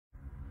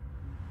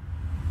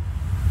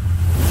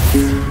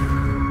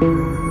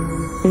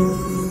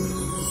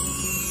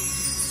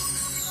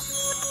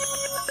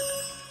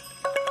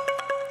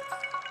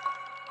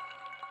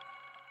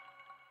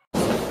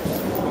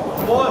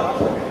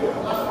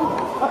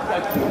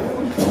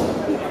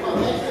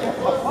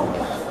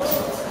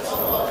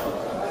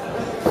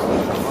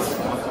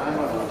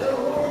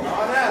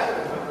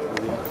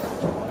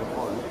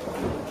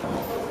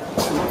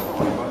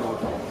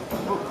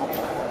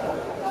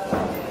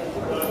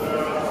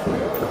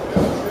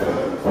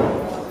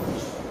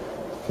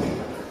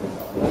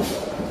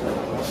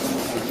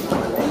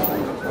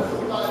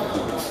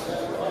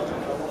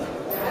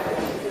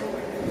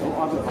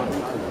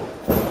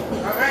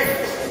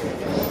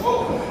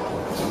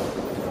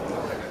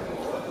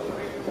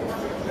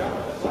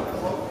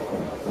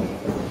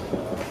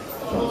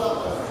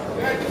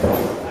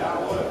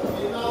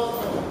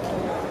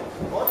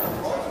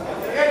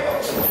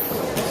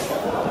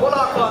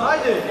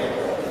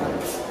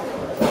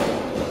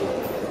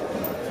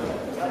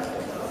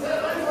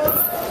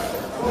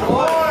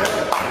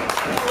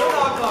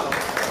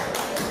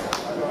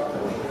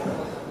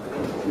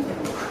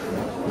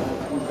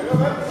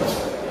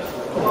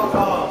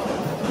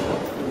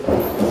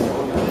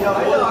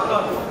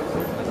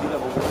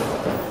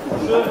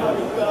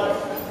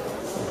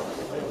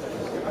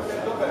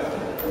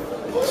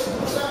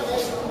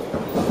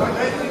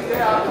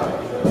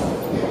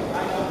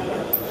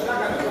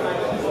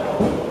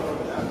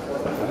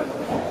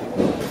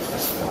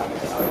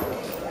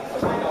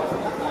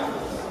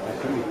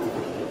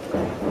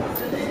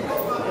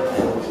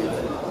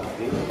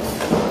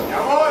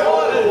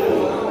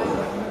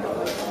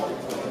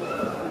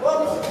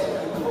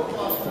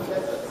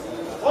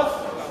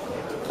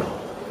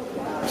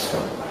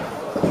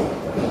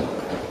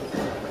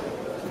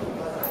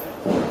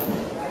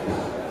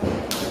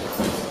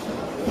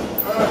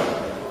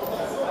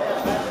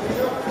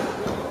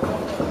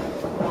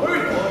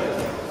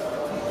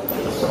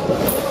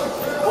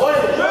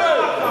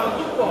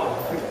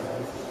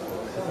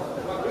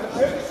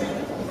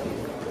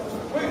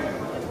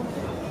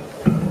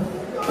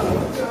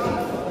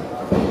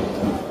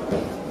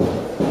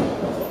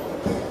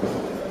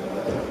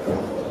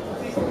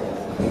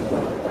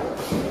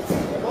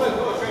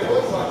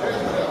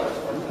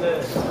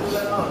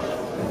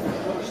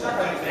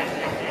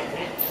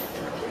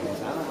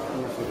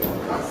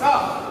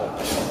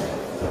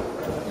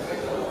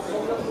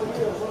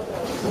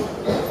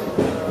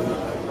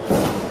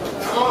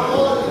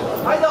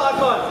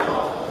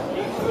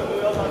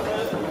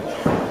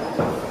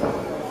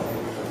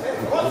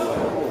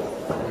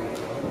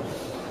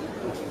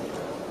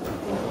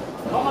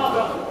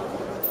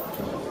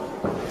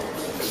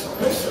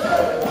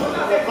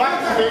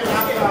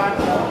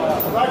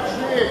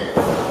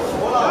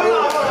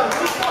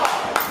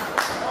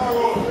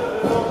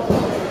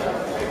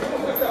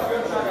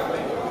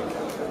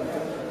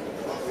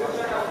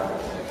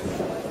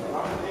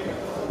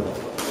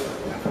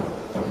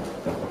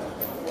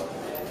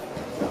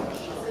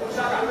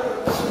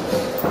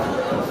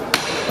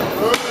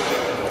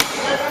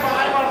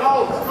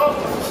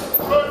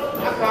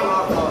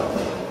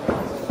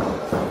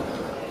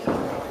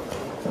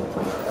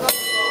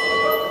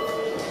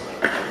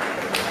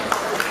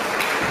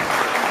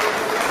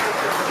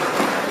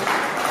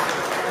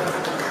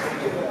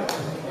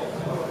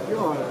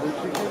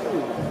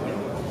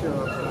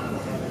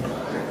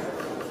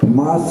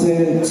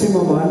Marcel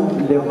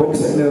Zimmermann, der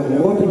Boxer in der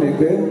Roten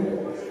Ecke,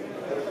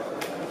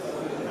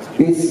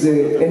 ist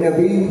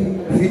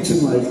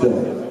NRW-Vizemeister.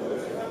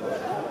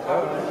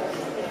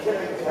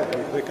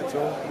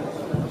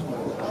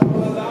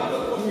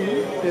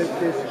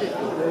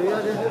 Ja,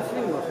 das ist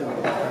immer für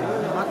mich.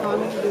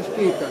 Hakan, das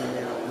geht dann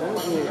mehr.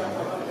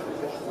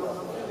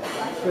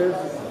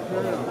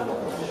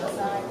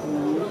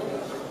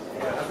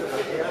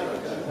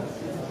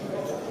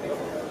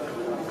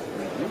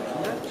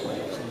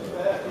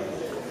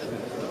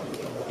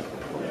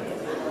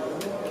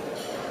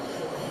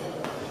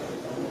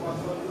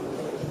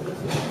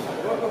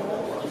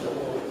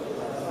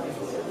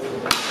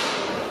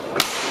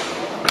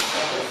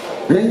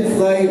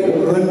 Ringfrei,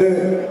 Runde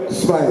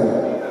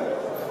 2.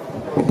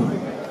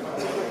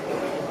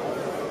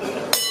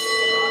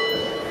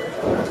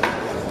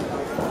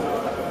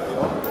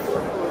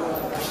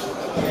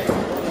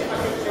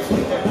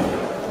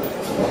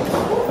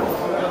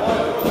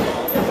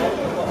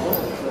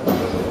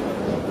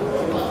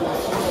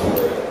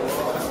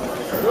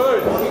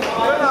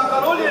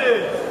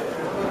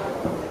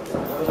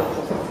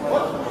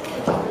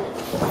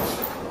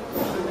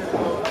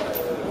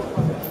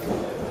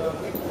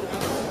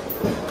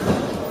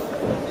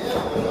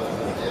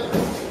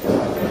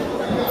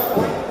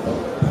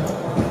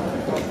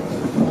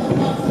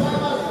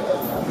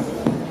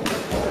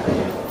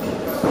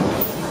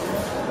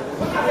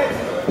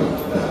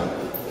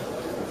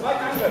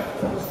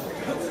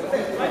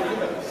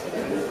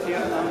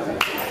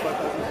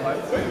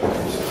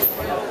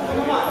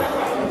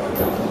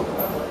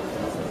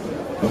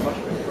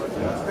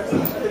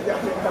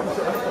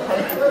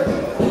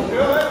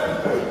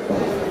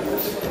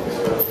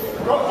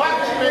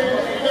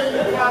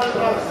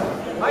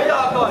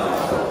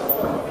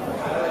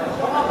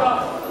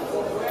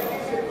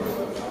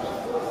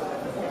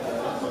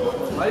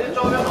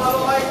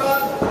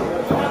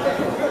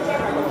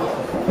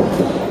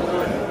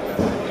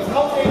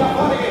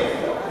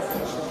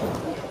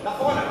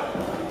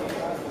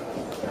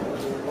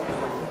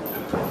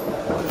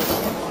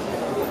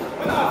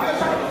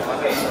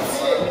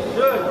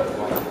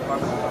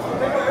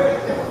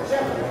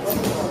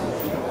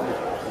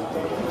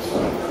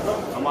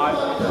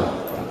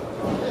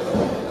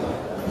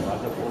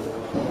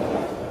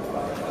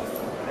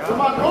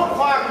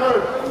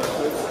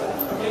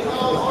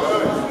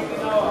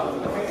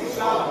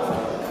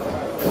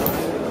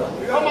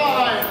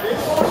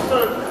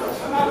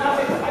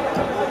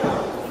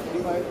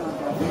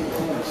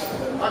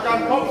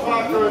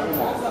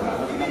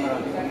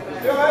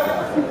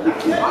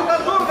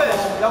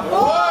 Ja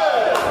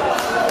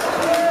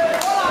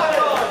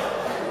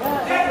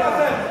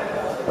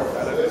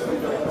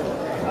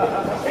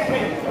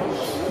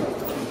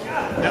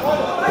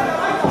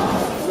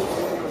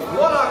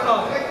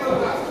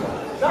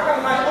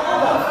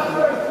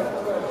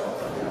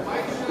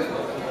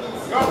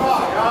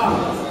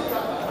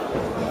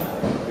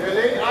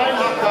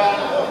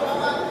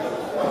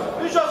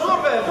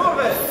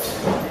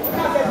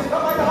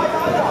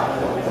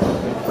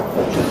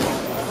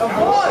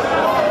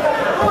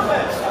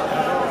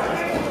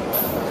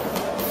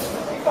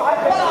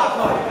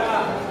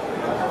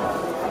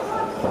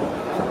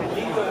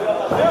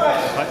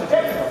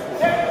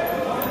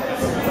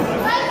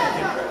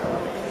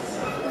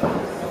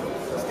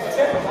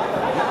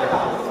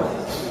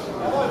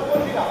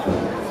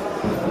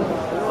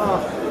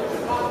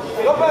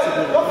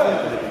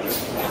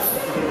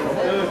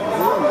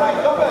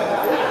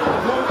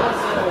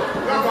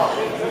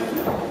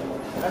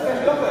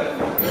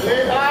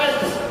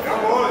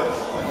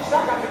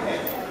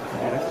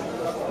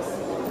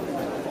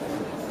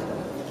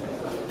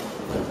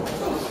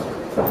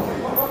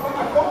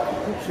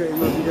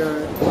immer wieder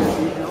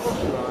Gegner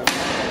aufschlagen.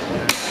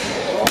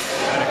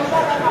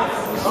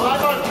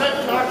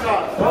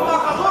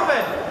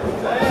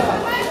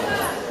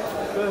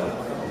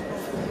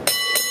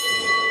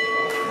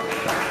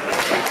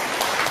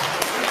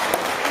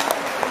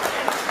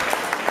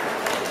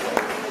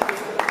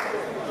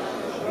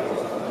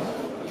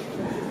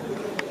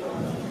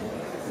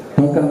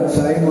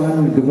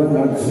 gewann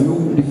als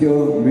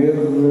Jugendlicher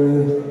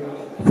mehrere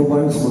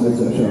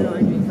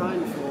Verbandsmeisterschaften.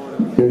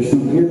 Er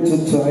studiert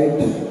zurzeit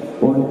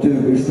und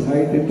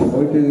bestreitet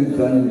heute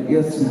seinen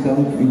ersten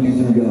Kampf in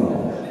diesem Jahr.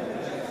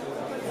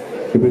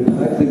 Er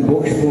betreibt den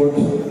Boxsport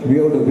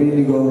mehr oder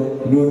weniger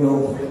nur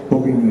noch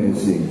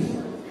hobbymäßig.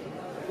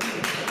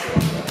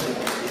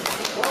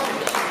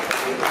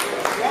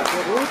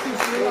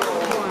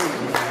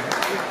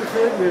 Das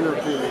gefällt mir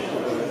natürlich.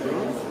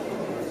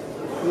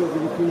 Nur wie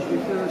die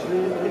Künstler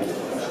stehen.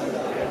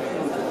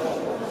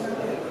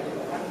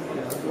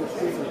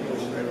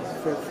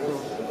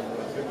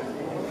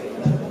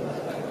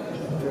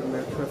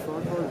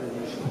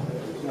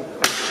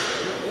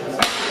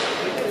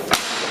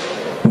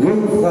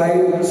 Rundfrei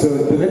zur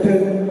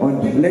dritten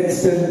und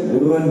letzten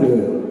Runde.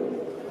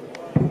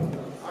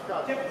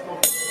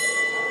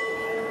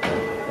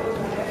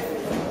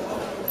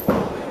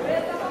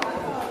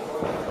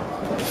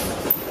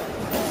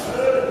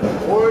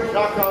 Ruhig,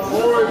 Hakan,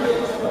 ruhig.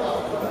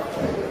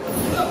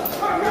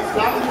 Die ist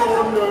lang, die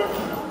Runde.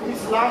 Die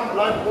ist lang,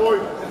 bleib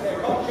ruhig.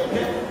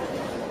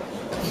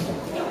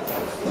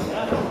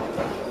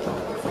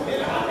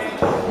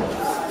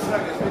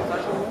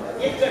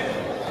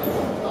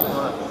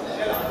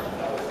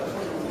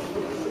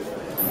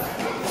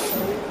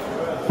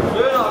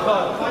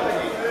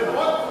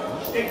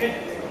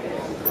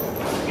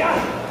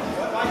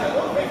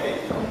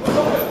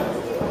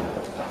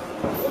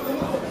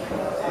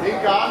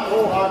 Linke Hand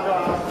hoch,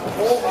 Hakan.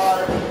 Hoch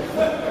halten.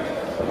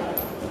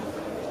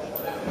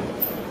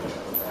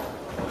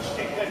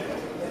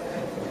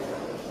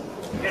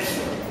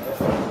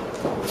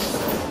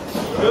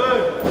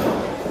 Schön.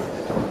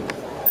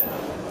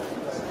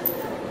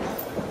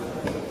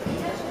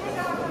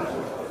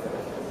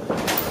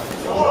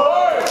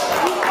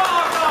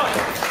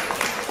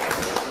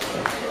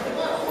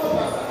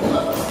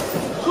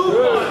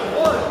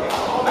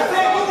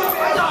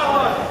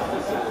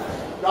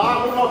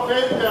 Darüber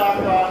fällt der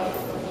Hakan.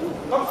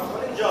 Komm,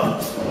 ja.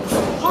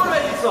 So,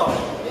 wenn ich so.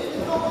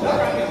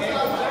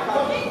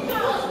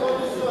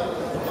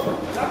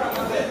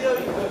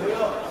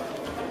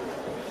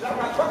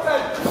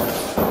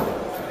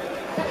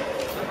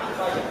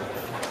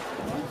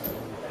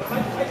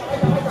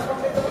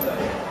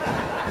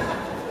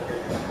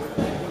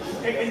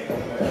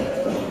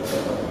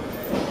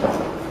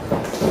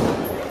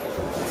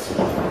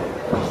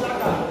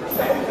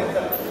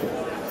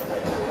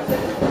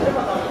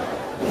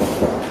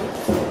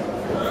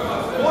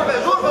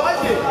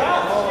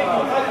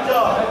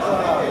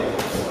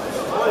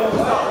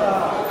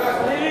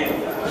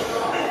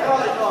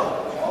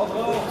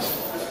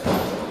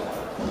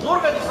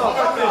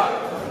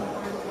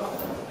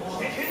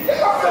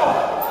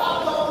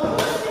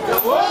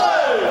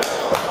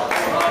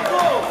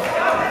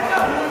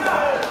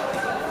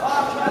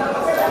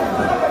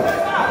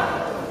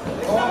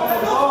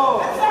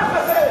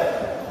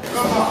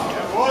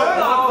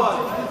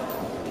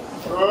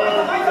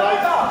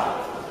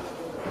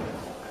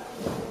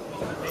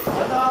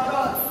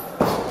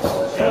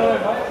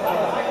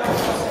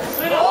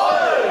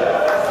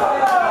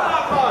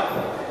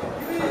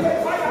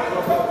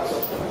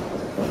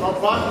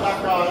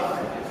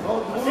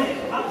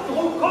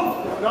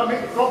 Ja, mit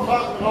dem Kopf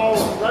raus,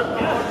 bleib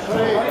mal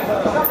schräg.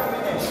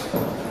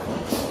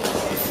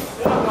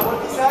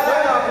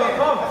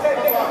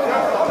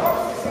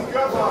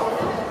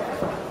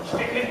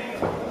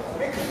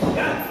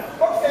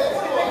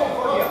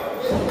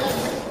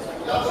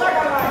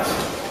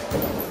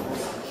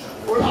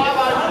 Und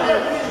arbeiten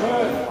jetzt.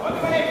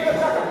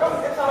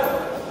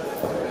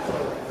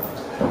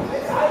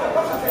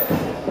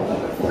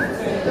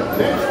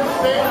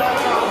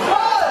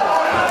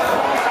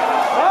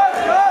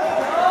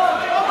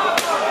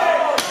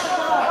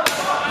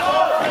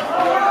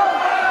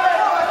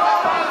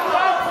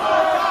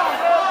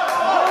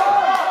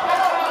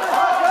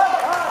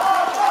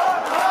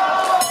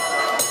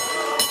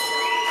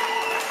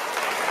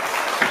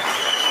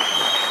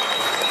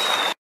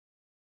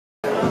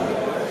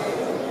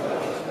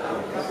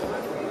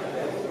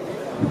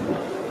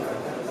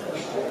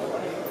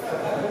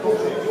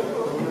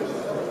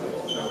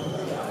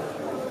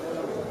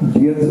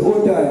 Hier das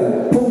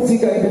Urteil.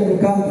 Punktsieger in diesem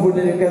Kampf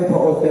wurde der Kämpfer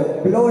aus der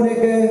Blauen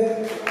Ecke,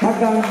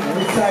 Hakan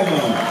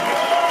Saymann.